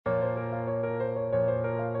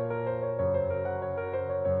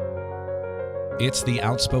It's the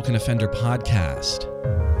Outspoken Offender Podcast.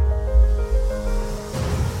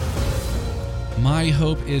 My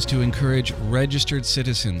hope is to encourage registered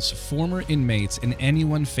citizens, former inmates, and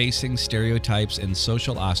anyone facing stereotypes and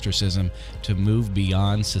social ostracism to move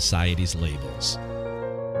beyond society's labels.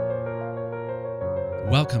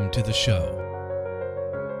 Welcome to the show.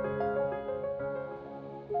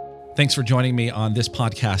 Thanks for joining me on this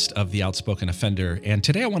podcast of the Outspoken Offender. And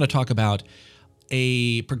today I want to talk about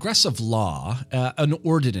a progressive law, an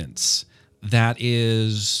ordinance that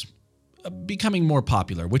is becoming more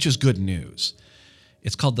popular, which is good news.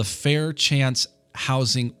 It's called the Fair Chance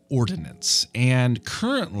Housing Ordinance. And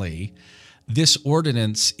currently, this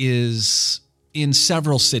ordinance is in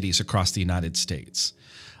several cities across the United States.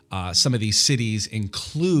 Some of these cities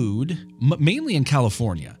include, mainly in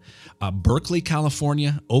California, Berkeley,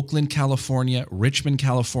 California, Oakland, California, Richmond,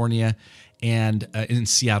 California, and in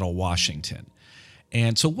Seattle, Washington.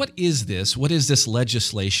 And so what is this? What is this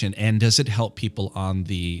legislation, and does it help people on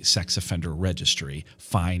the sex offender registry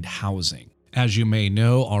find housing? As you may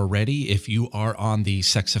know already, if you are on the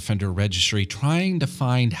sex offender registry trying to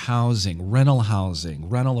find housing, rental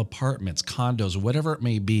apartments, condos, whatever it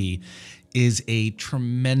may be, is a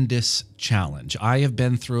tremendous challenge. I have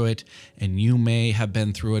been through it, and you may have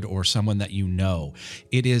been through it, or someone that you know.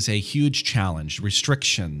 It is a huge challenge.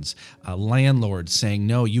 Restrictions, landlords saying,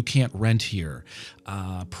 no, you can't rent here.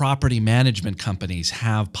 Property management companies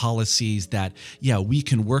have policies that, we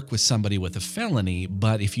can work with somebody with a felony,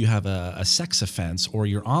 but if you have a sex offense or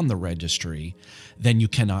you're on the registry, then you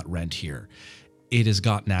cannot rent here. It has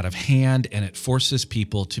gotten out of hand, and it forces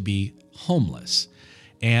people to be homeless.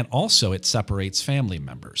 And also it separates family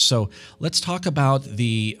members. So let's talk about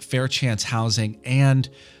the fair chance housing and,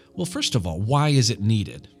 well, first of all, why is it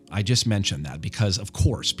needed? I just mentioned that because, of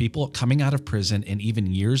course, people coming out of prison and even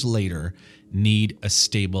years later need a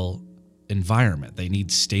stable environment. They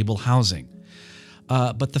need stable housing.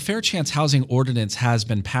 But the Fair Chance Housing Ordinance has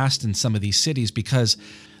been passed in some of these cities because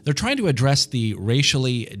they're trying to address the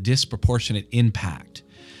racially disproportionate impact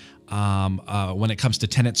when it comes to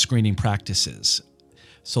tenant screening practices.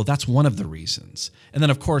 So that's one of the reasons. And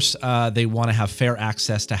then, of course, they want to have fair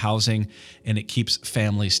access to housing, and it keeps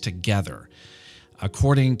families together.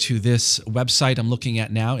 According to this website I'm looking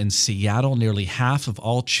at now, in Seattle, nearly half of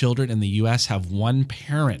all children in the U.S. have one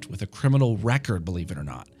parent with a criminal record, believe it or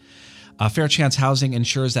not. Fair Chance Housing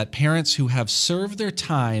ensures that parents who have served their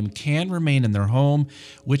time can remain in their home,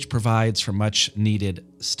 which provides for much needed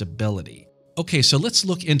stability. Okay, so let's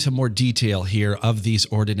look into more detail here of these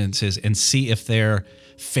ordinances and see if they're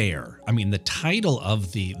fair. I mean, the title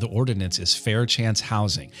of the ordinance is Fair Chance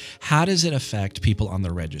Housing. How does it affect people on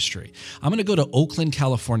the registry? I'm going to go to Oakland,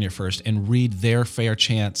 California first and read their Fair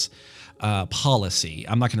Chance policy.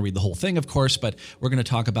 I'm not going to read the whole thing, of course, but we're going to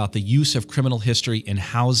talk about the use of criminal history in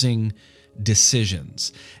housing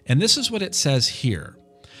decisions. And this is what it says here.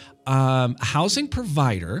 Housing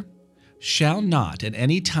provider shall not at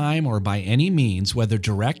any time or by any means, whether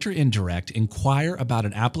direct or indirect, inquire about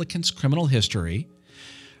an applicant's criminal history,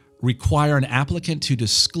 require an applicant to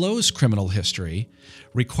disclose criminal history,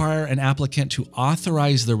 require an applicant to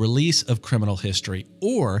authorize the release of criminal history,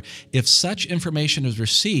 or if such information is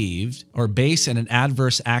received or based on an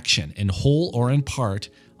adverse action in whole or in part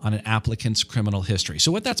on an applicant's criminal history.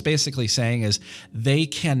 So what that's basically saying is they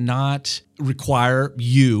cannot require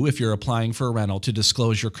you, if you're applying for a rental, to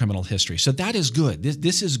disclose your criminal history. So that is good.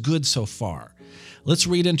 This is good so far. Let's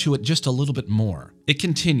read into it just a little bit more. It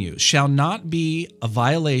continues, shall not be a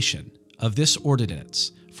violation of this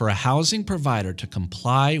ordinance for a housing provider to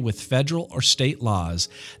comply with federal or state laws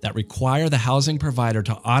that require the housing provider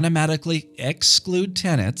to automatically exclude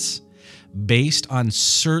tenants based on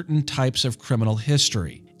certain types of criminal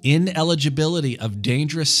history, ineligibility of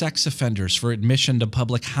dangerous sex offenders for admission to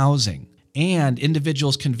public housing, and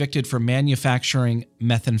individuals convicted for manufacturing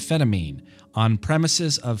methamphetamine on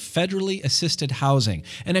premises of federally assisted housing.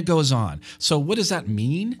 And it goes on. So what does that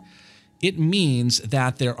mean? It means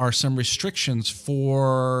that there are some restrictions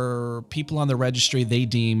for people on the registry they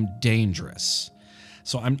deem dangerous.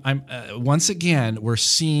 So I'm once again, we're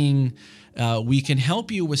seeing we can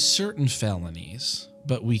help you with certain felonies,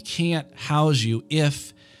 but we can't house you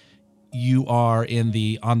if you are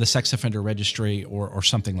on the sex offender registry or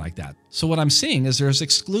something like that. So what I'm seeing is there's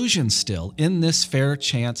exclusions still in this Fair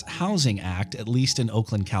Chance Housing Act, at least in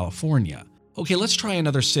Oakland, California. Okay, let's try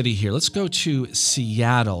another city here. Let's go to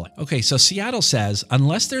Seattle. Okay, so Seattle says,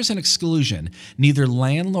 unless there's an exclusion, neither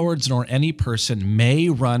landlords nor any person may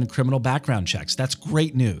run criminal background checks. That's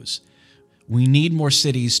great news. We need more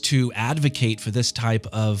cities to advocate for this type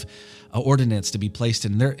of ordinance to be placed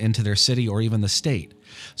into their city or even the state.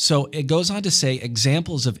 So it goes on to say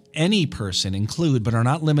examples of any person include, but are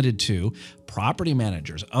not limited to, property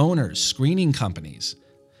managers, owners, screening companies.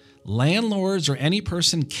 Landlords or any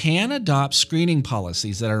person can adopt screening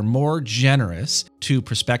policies that are more generous to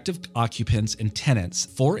prospective occupants and tenants.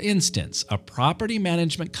 For instance, a property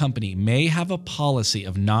management company may have a policy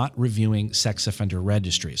of not reviewing sex offender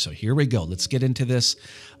registries. So here we go. Let's get into this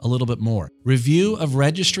a little bit more. Review of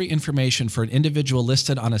registry information for an individual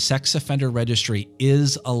listed on a sex offender registry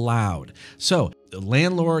is allowed. So the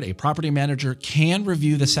landlord, a property manager, can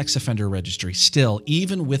review the sex offender registry still,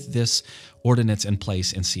 even with this ordinance in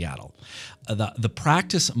place in Seattle. The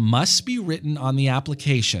practice must be written on the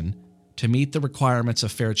application to meet the requirements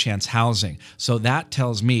of fair chance housing. So that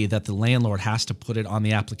tells me that the landlord has to put it on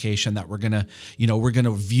the application that we're going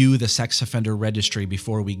to view the sex offender registry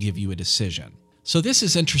before we give you a decision. So this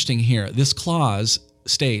is interesting here. This clause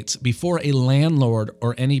states, before a landlord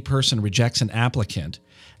or any person rejects an applicant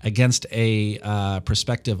against a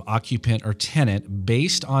prospective occupant or tenant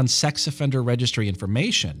based on sex offender registry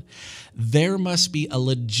information, there must be a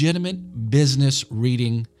legitimate business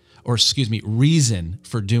reason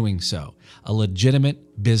for doing so. A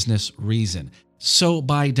legitimate business reason. So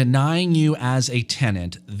by denying you as a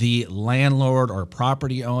tenant, the landlord or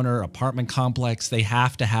property owner, apartment complex, they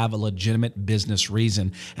have to have a legitimate business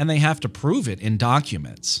reason, and they have to prove it in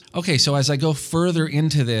documents. Okay, so as I go further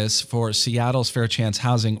into this for Seattle's Fair Chance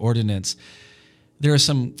Housing Ordinance, there are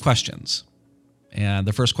some questions. And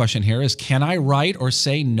the first question here is, can I write or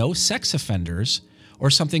say no sex offenders or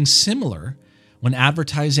something similar when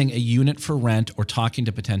advertising a unit for rent or talking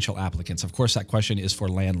to potential applicants? Of course, that question is for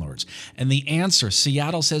landlords. And the answer,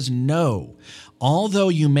 Seattle says no. Although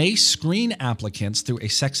you may screen applicants through a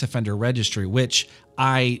sex offender registry, which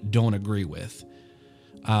I don't agree with.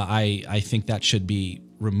 I think that should be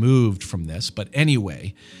removed from this. But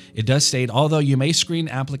anyway, it does state, although you may screen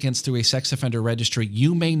applicants through a sex offender registry,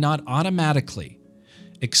 you may not automatically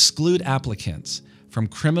exclude applicants from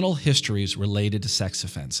criminal histories related to sex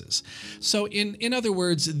offenses. So in other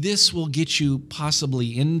words, this will get you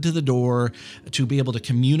possibly into the door to be able to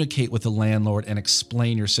communicate with the landlord and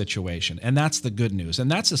explain your situation. And that's the good news. And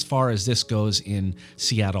that's as far as this goes in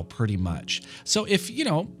Seattle pretty much. So if,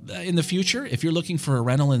 in the future, if you're looking for a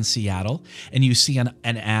rental in Seattle and you see an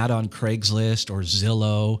ad on Craigslist or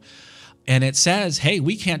Zillow, and it says, hey,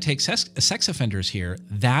 we can't take sex offenders here,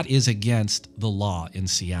 that is against the law in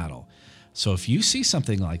Seattle. So if you see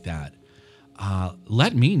something like that,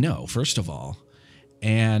 let me know, first of all,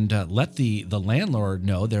 and let the landlord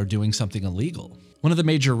know they're doing something illegal. One of the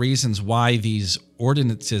major reasons why these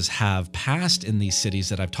ordinances have passed in these cities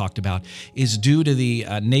that I've talked about is due to the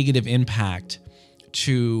negative impact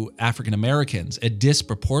to African Americans, a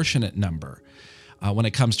disproportionate number when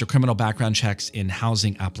it comes to criminal background checks in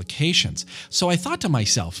housing applications. So I thought to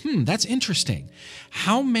myself, that's interesting.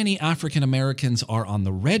 How many African Americans are on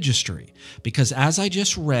the registry? Because as I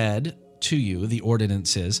just read to you, the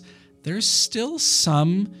ordinances, there's still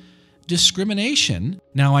some discrimination.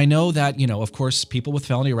 Now, I know that, of course, people with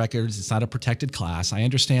felony records, it's not a protected class. I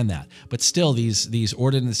understand that. But still, these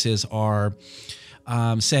ordinances are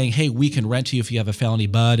saying, hey, we can rent to you if you have a felony,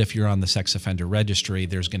 but if you're on the sex offender registry,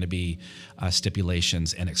 there's going to be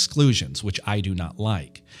stipulations and exclusions, which I do not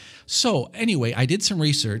like. So anyway, I did some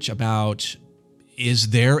research about, is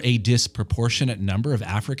there a disproportionate number of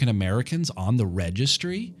African Americans on the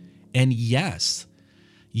registry? And yes,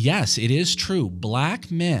 it is true. Black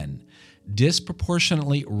men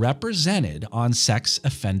disproportionately represented on sex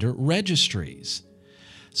offender registries.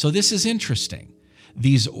 So this is interesting.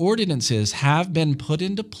 These ordinances have been put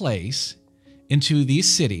into place into these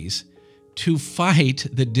cities to fight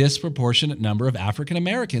the disproportionate number of African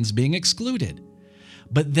Americans being excluded.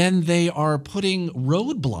 But then they are putting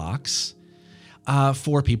roadblocks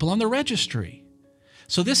for people on the registry.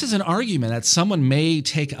 So this is an argument that someone may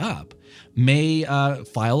take up, may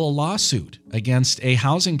file a lawsuit against a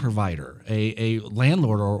housing provider, a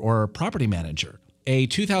landlord or a property manager. A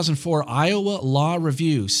 2004 Iowa Law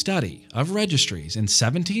Review study of registries in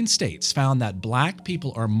 17 states found that Black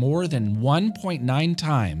people are more than 1.9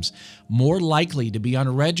 times more likely to be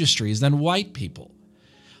on registries than white people.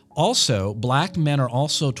 Also, Black men are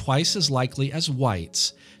also twice as likely as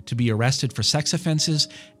whites to be arrested for sex offenses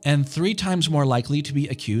and 3 times more likely to be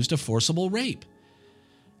accused of forcible rape.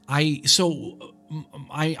 I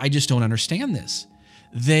just don't understand this.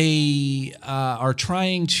 They are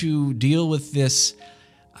trying to deal with this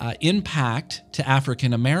impact to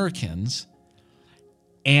African Americans,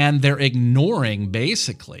 and they're ignoring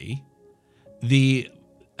basically the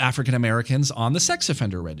African Americans on the sex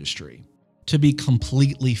offender registry. To be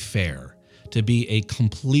completely fair, to be a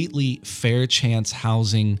completely fair chance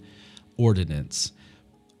housing ordinance,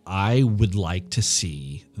 I would like to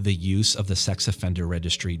see the use of the sex offender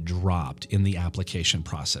registry dropped in the application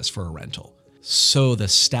process for a rental. So the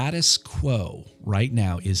status quo right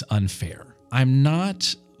now is unfair. I'm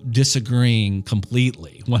not disagreeing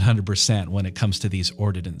completely 100% when it comes to these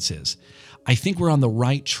ordinances. I think we're on the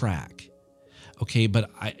right track. Okay, but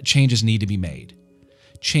changes need to be made.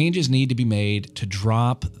 Changes need to be made to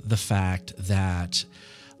drop the fact that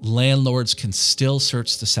landlords can still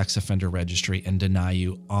search the sex offender registry and deny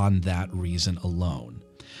you on that reason alone.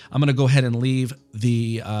 I'm going to go ahead and leave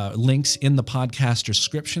the links in the podcast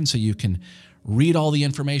description so you can read all the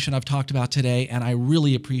information I've talked about today. And I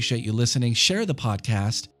really appreciate you listening. Share the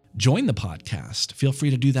podcast. Join the podcast. Feel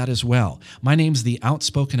free to do that as well. My name's The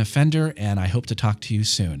Outspoken Offender, and I hope to talk to you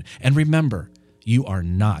soon. And remember, you are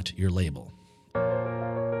not your label.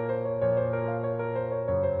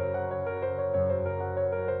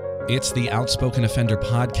 It's the Outspoken Offender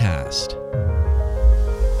podcast.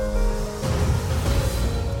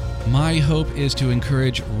 My hope is to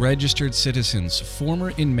encourage registered citizens,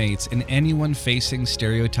 former inmates, and anyone facing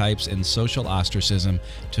stereotypes and social ostracism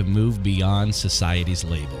to move beyond society's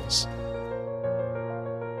labels.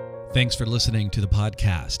 Thanks for listening to the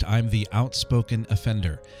podcast. I'm the Outspoken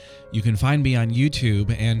Offender. You can find me on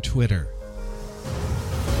YouTube and Twitter.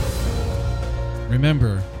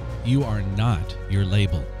 Remember, you are not your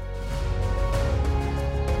label.